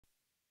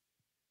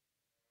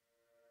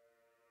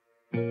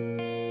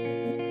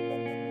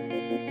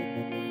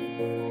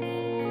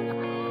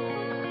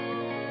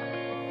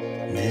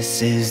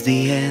This is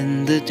the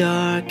end, the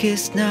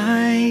darkest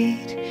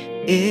night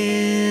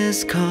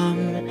is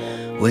come.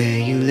 Where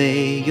you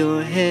lay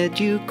your head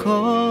you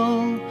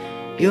call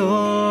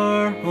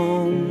your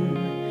home.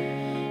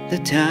 The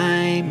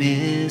time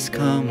is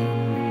come.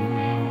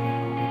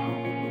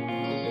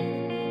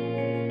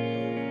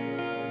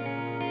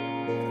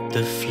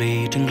 The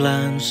fleeting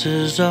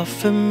glances of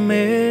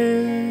familiar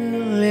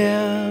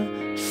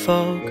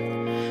folk,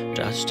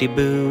 dusty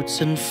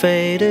boots and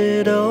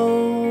faded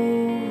overcoats.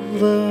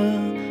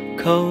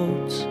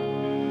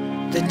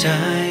 The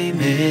time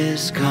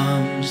is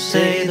come,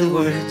 say the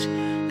words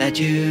that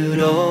you'd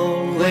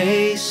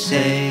always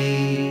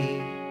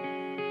say.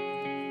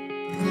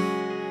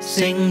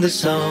 Sing the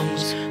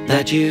songs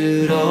that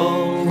you'd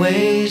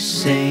always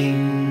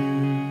sing.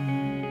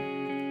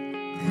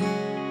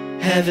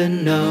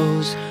 Heaven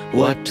knows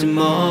what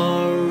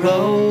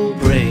tomorrow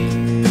brings.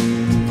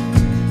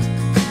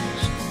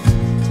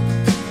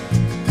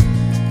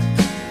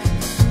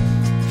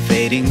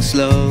 Fading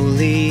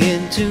slowly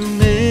into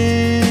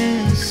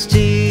misty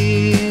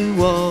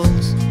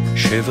walls,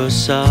 shiver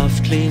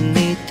softly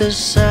neath the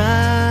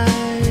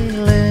silent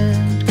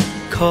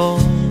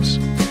calls.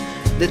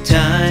 The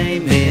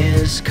time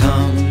is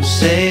come,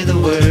 say the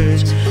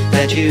words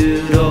that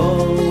you'd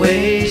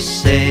always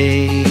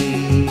say.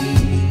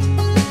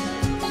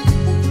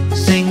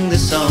 Sing the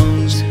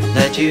songs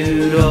that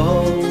you'd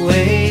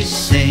always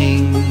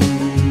sing.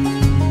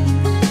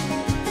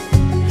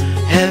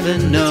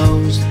 Heaven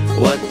knows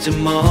what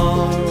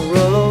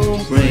tomorrow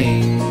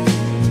brings.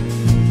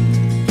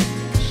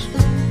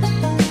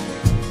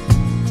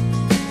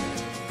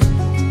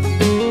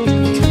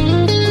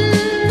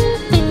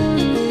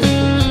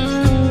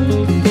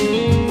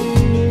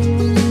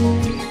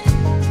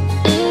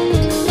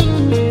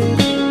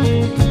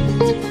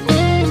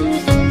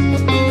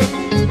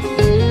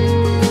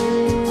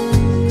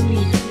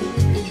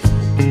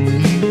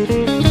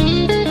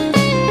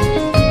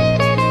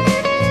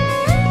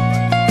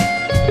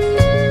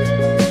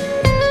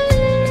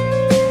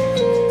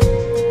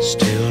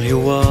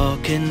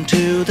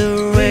 Into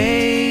the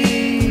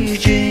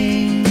raging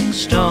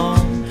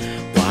storm,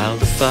 while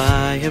the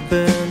fire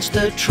burns,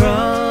 the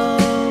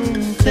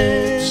trumpets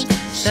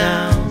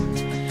sound.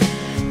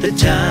 The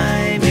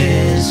time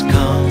is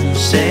come,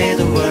 say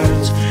the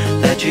words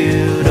that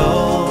you'd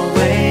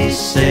always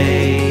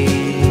say.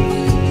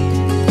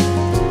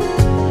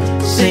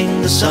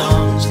 Sing the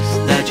songs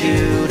that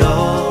you'd always